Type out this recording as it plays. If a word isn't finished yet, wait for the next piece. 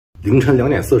凌晨2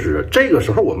点40，这个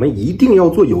时候我们一定要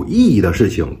做有意义的事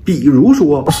情，比如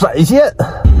说闪现，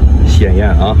鲜艳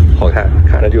啊，好看，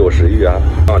看着就有食欲啊！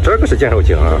啊，这个是剑手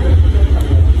青啊，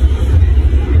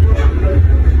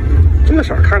这个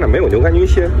色看着没有牛肝菌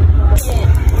鲜。对，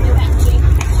牛肝菌。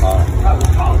啊，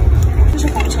这是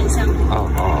红沉香。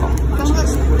刚开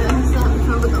始颜色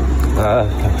看不懂。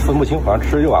分不清，反正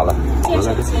吃就完了。剑手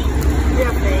青，热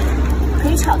肥。可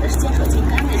以炒的是剑手青，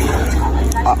干的就可以炒了，应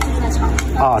该是正在炒。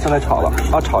啊，正在炒了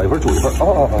啊，炒一份煮一份。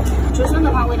竹荪的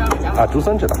话味道比较好。啊，竹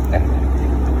荪知道，哎，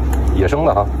野生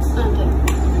的哈。对，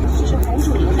这是红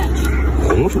薯牛肝菌。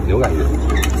红薯牛肝菌。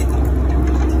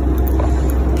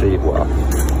这一锅啊。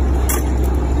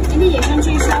您的野生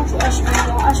菌烧煮20分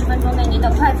钟，20分钟内您的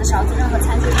筷子、勺子、任何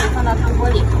餐具可以放到汤锅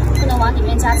里，不能往里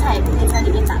面夹菜，也不可以在里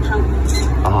面打汤。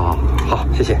啊，好，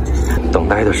谢谢。等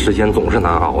待的时间总是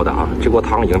难熬的啊，这锅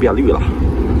汤已经变绿了。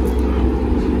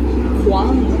黄。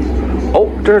哦，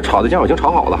这是炒的酱已经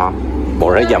炒好了哈。某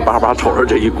人眼巴巴瞅着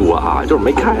这一锅啊，就是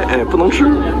没开，哎，不能吃。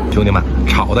兄弟们，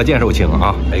炒的剑手青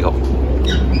啊，来一口。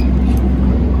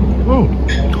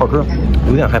好吃，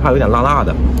有点害怕，有点辣辣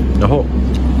的，然后。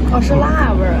哦，是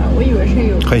辣味儿啊，我以为是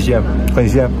有。很鲜，很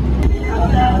鲜。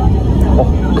哦，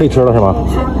可以吃了是吗？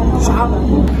啥？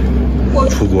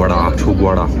出锅了啊，出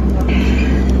锅了。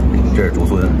这是竹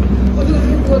荪。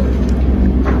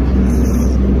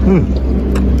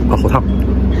啊，好烫，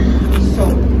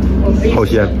好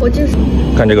鲜。我就是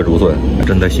看这个竹荪，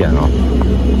真的鲜啊。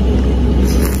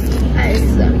爱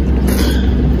死。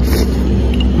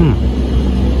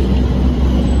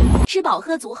吃饱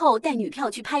喝足后，带女票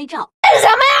去拍照。干什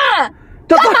么呀？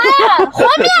干嘛呀？和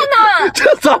面呢？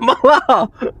这怎么了？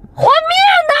和面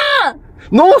呢？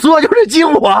浓缩就是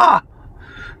精华。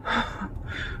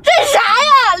这啥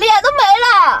呀？脸都没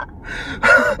了。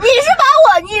你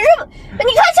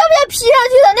看上面 P 上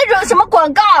去的那种什么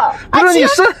广告？不是你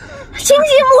是星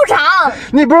际牧场。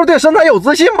你不是对身材有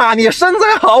自信吗？你身材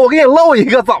好，我给你露一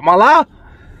个，怎么了？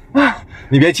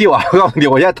你别气我，我告诉你，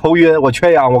我现在头晕，我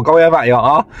缺氧，我高原反应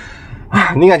啊！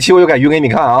你敢气我就敢晕给你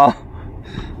看啊！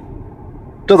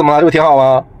这怎么了？这不挺好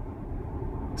吗？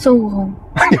孙悟空，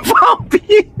你放屁！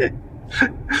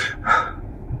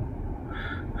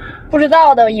不知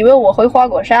道的以为我回花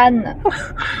果山呢。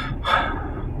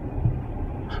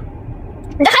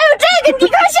你还有这个？你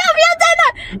看像不像在那儿？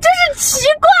真是奇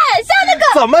怪，像那个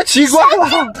怎么奇怪了？神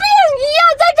经病一样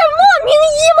在这莫名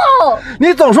emo。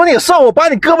你总说你瘦，我把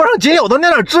你胳膊上仅有的那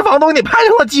点脂肪都给你拍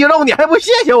成了肌肉，你还不谢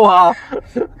谢我？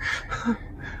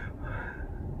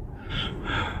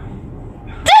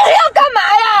这是要干嘛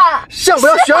呀？像不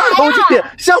要选二头肌？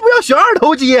像不要选二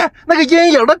头肌？那个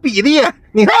阴影的比例，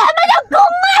你看。什么叫公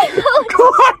二头肌？公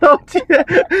二头肌，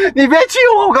你别气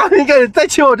我！我告诉你，再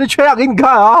气我，这缺氧给你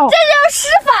看啊！这是要施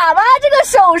法吗？这个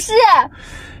手势，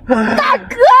大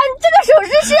哥，这个手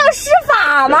势是要施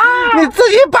法吗？你自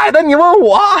己摆的，你问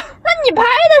我？那你拍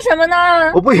的什么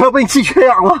呢？我不行，被你气缺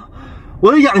氧了。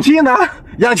我的氧气呢？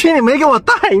氧气你没给我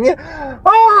带，你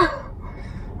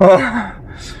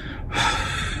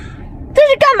这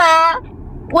是干嘛？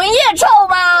闻腋臭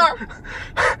吗？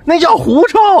那叫狐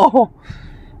臭。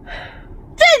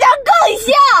这叫更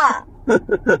像。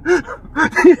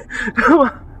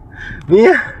你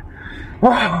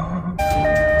啊，